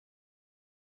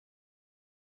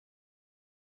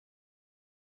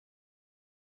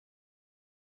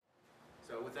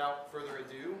without further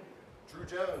ado, Drew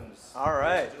Jones. All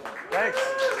right. Thanks.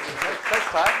 Thanks,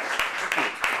 Todd. Thank you.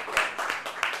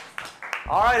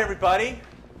 All right, everybody.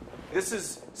 This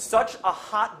is such a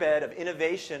hotbed of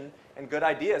innovation and good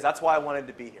ideas. That's why I wanted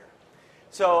to be here.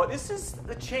 So this is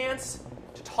the chance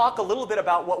to talk a little bit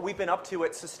about what we've been up to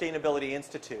at Sustainability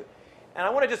Institute. And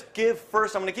I want to just give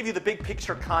first, I'm going to give you the big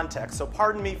picture context. So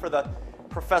pardon me for the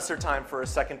professor time for a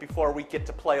second before we get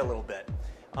to play a little bit.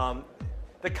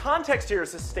 The context here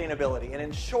is sustainability. And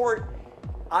in short,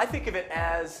 I think of it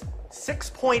as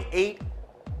 6.8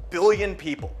 billion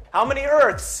people. How many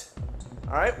Earths?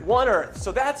 All right, one Earth.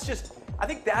 So that's just, I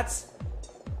think that's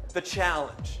the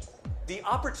challenge. The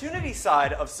opportunity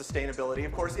side of sustainability,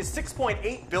 of course, is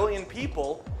 6.8 billion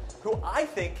people who I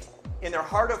think, in their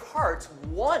heart of hearts,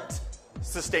 want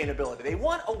sustainability. They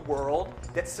want a world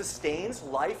that sustains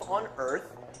life on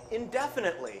Earth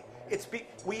indefinitely.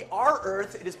 We are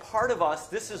Earth. It is part of us.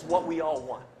 This is what we all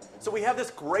want. So we have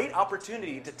this great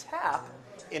opportunity to tap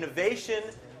innovation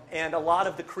and a lot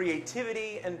of the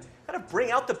creativity and kind of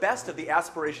bring out the best of the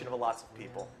aspiration of lots of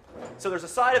people. So there's a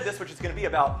side of this which is going to be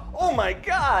about, oh my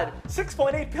God,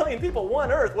 6.8 billion people, one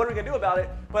Earth, what are we going to do about it?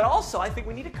 But also I think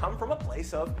we need to come from a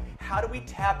place of how do we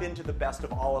tap into the best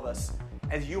of all of us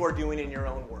as you are doing in your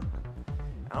own work.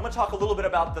 Now, I'm going to talk a little bit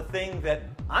about the thing that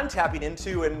I'm tapping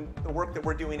into and the work that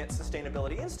we're doing at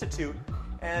Sustainability Institute.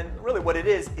 And really what it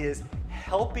is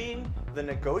helping the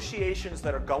negotiations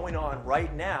that are going on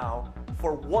right now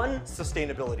for one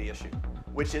sustainability issue,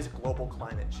 which is global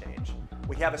climate change.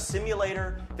 We have a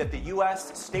simulator that the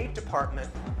U.S. State Department,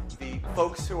 the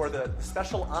folks who are the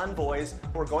special envoys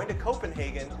who are going to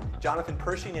Copenhagen, Jonathan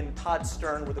Pershing and Todd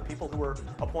Stern were the people who were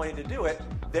appointed to do it.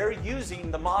 They're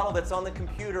using the model that's on the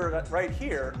computer right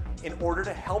here in order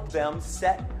to help them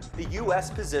set the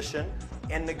U.S. position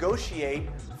and negotiate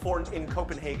in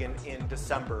Copenhagen in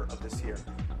December of this year.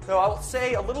 So I'll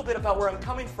say a little bit about where I'm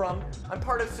coming from. I'm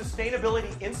part of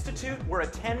Sustainability Institute. We're a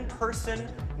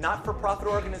 10-person not-for-profit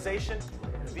organization.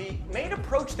 The main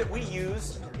approach that we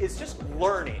use is just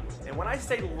learning. And when I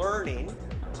say learning,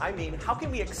 I mean how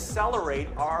can we accelerate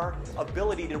our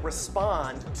ability to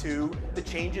respond to the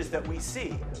changes that we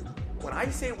see. When I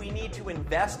say we need to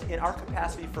invest in our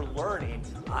capacity for learning,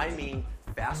 I mean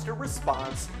faster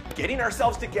response, getting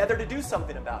ourselves together to do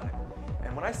something about it.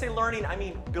 And when I say learning, I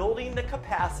mean building the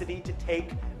capacity to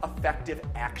take effective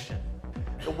action.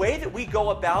 The way that we go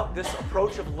about this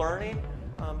approach of learning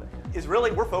is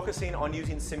really we're focusing on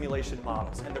using simulation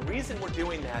models. And the reason we're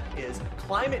doing that is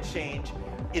climate change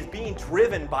is being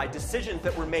driven by decisions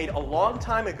that were made a long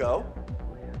time ago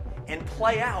and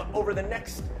play out over the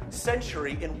next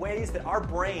century in ways that our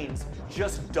brains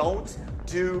just don't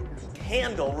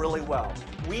handle really well.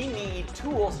 We need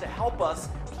tools to help us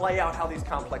play out how these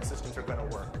complex systems are going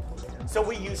to work. So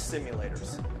we use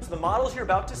simulators. So the models you're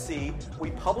about to see,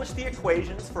 we publish the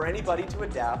equations for anybody to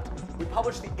adapt. We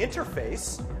publish the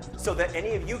interface so that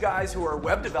any of you guys who are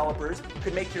web developers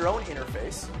could make your own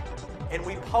interface. And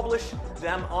we publish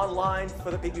them online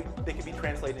so that they can be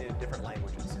translated into different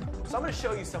languages. So I'm going to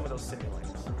show you some of those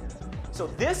simulators. So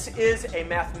this is a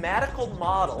mathematical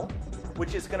model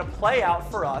which is going to play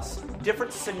out for us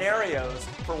different scenarios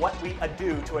for what we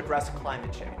do to address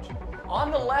climate change. On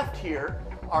the left here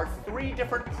are three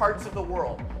different parts of the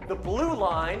world. The blue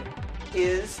line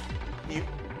is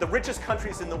the richest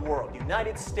countries in the world: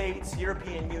 United States,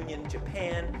 European Union,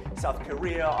 Japan, South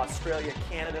Korea, Australia,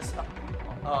 Canada,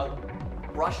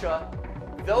 Russia.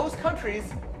 Those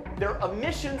countries, their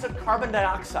emissions of carbon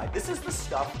dioxide, this is the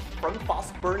stuff from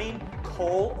burning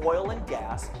coal, oil, and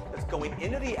gas that's going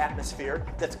into the atmosphere,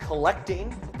 that's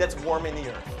collecting, that's warming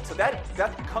the Earth. So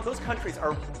those countries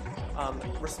are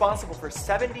responsible for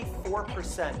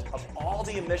 74% of all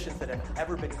the emissions that have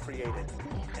ever been created.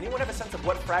 Anyone have a sense of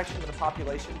what fraction of the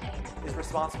population is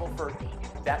responsible for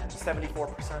that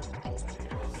 74%?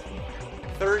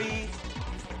 30,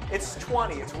 it's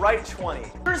 20, it's right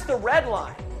 20. Here's the red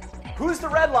line. Who's the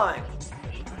red line?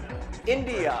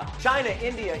 India, China,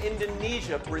 India,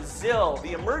 Indonesia, Brazil,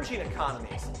 the emerging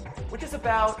economies, which is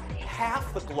about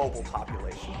half the global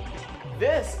population.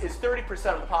 This is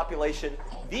 30% of the population.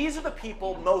 These are the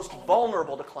people most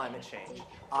vulnerable to climate change.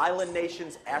 Island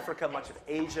nations, Africa, much of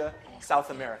Asia,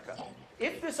 South America.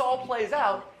 If this all plays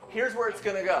out, here's where it's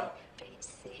going to go.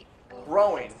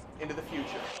 Growing into the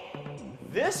future.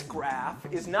 This graph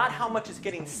is not how much is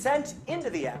getting sent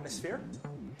into the atmosphere.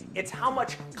 It's how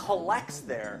much collects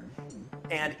there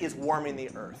and is warming the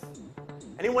Earth.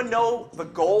 Anyone know the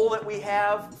goal that we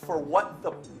have for what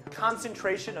the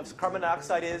concentration of carbon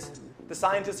dioxide is? The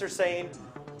scientists are saying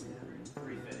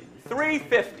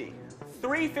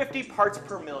 350 parts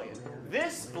per million.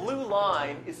 This blue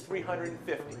line is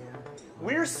 350.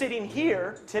 We're sitting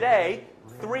here today,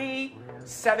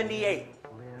 378,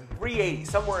 380,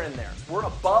 somewhere in there. We're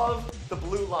above the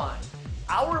blue line.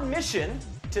 Our mission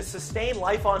to sustain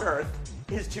life on Earth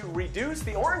is to reduce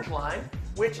the orange line,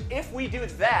 which if we do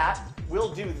that,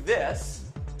 we'll do this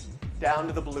down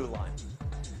to the blue line.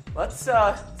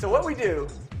 So what we do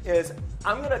is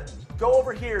I'm going to go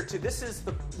over here to, this is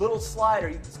the little slider.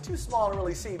 It's too small to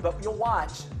really see, but you'll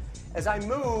watch. As I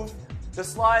move the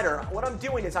slider, what I'm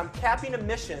doing is I'm capping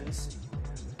emissions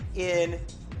in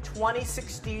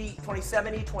 2060,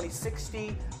 2070, 2060,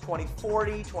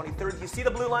 2040, 2030. You see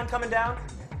the blue line coming down?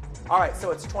 All right,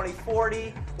 so it's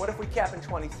 2040. What if we cap in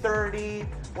 2030?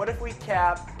 What if we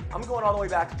cap, I'm going all the way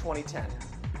back to 2010.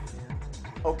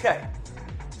 Okay,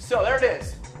 so there it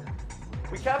is.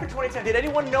 We capped in 2010. Did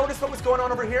anyone notice what was going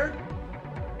on over here?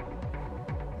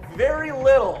 Very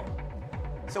little.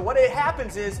 So what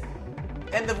happens is,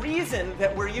 and the reason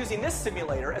that we're using this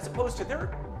simulator, as opposed to, there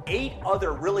are 8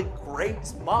 other really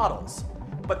great models,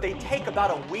 but they take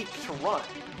about a week to run.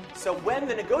 So when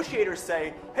the negotiators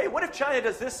say, hey, what if China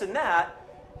does this and that,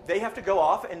 they have to go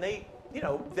off and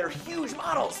they're huge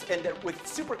models and they're with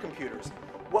supercomputers.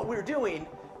 What we're doing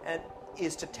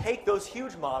is to take those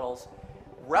huge models,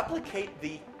 replicate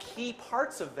the key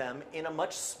parts of them in a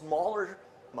much smaller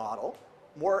model,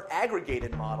 more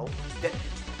aggregated model that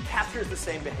captures the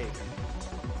same behavior.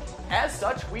 As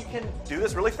such, we can do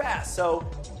this really fast. So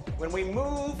when we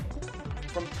move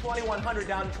from 2100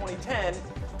 down to 2010,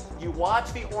 you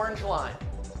watch the orange line.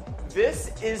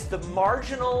 This is the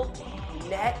marginal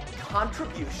net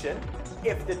contribution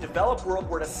if the developed world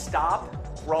were to stop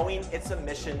growing its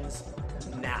emissions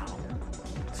now.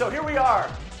 So here we are,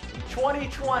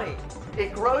 2020.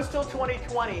 It grows till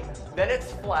 2020, then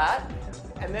it's flat,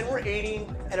 and then we're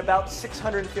aiding at about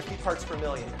 650 parts per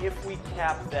million if we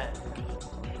cap then.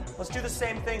 Let's do the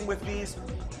same thing with these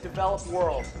developed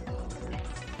world.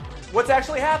 What's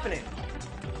actually happening?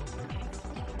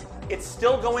 It's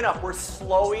still going up. We're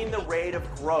slowing the rate of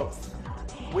growth,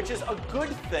 which is a good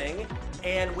thing,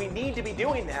 and we need to be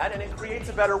doing that, and it creates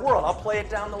a better world. I'll play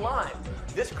it down the line.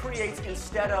 This creates,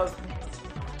 instead of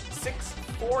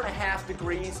 4.5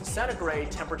 degrees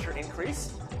centigrade temperature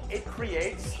increase, it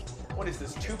creates, what is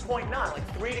this, 2.9,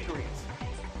 like 3 degrees.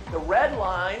 The red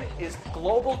line is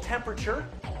global temperature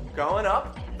going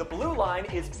up. The blue line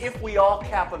is if we all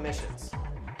cap emissions.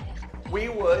 We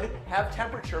would have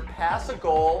temperature pass a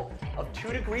goal of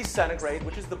 2 degrees centigrade,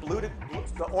 which is the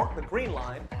green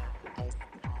line.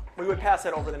 We would pass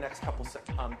that over the next couple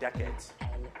decades.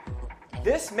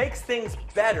 This makes things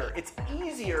better. It's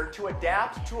easier to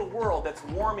adapt to a world that's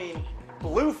warming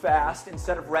blue fast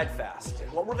instead of red fast.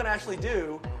 And what we're going to actually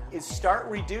do is start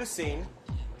reducing.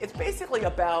 It's basically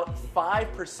about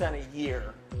 5% a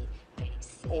year,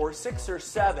 or 6 or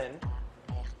 7.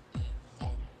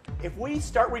 If we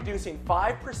start reducing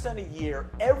 5% a year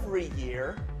every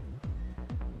year,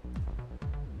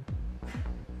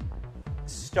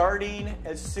 starting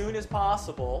as soon as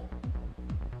possible.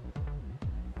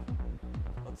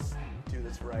 Let's do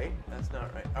this right. That's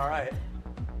not right. All right.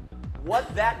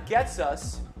 What that gets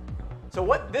us, so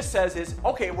what this says is,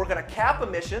 okay, we're going to cap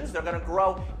emissions, they're going to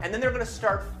grow, and then they're going to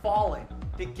start falling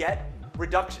to get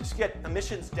reductions, get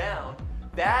emissions down.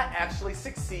 That actually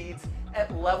succeeds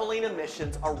at leveling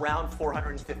emissions around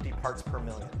 450 parts per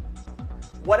million.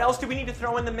 What else do we need to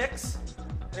throw in the mix?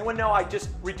 Anyone know I just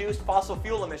reduced fossil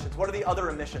fuel emissions? What are the other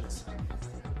emissions?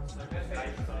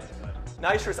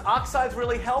 Nitrous oxides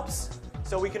really helps,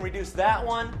 so we can reduce that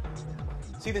one.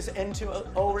 See this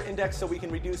N2O index, so we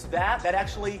can reduce that. That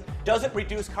actually doesn't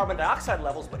reduce carbon dioxide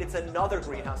levels, but it's another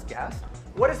greenhouse gas.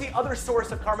 What is the other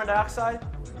source of carbon dioxide?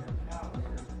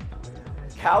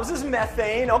 Cows is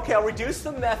methane. Okay, I'll reduce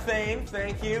the methane.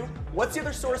 Thank you. What's the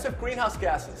other source of greenhouse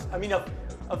gases?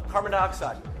 Of carbon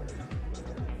dioxide?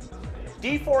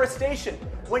 Deforestation.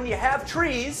 When you have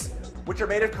trees, which are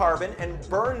made of carbon, and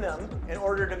burn them in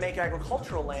order to make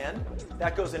agricultural land,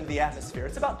 that goes into the atmosphere.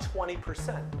 It's about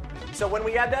 20%. So when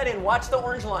we add that in, watch the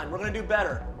orange line. We're going to do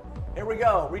better. Here we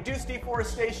go. Reduce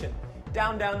deforestation.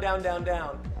 Down, down, down, down,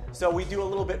 down. So we do a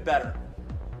little bit better.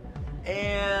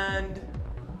 And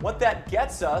what that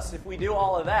gets us, if we do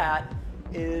all of that,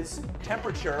 is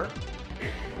temperature,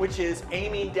 which is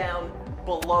aiming down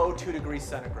below 2 degrees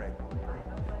centigrade.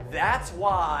 That's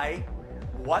why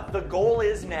what the goal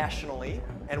is nationally,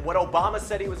 and what Obama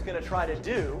said he was going to try to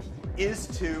do, is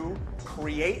to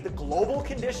create the global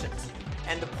conditions.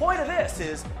 And the point of this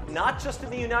is not just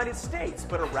in the United States,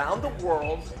 but around the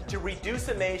world, to reduce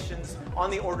emissions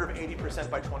on the order of 80%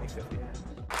 by 2050.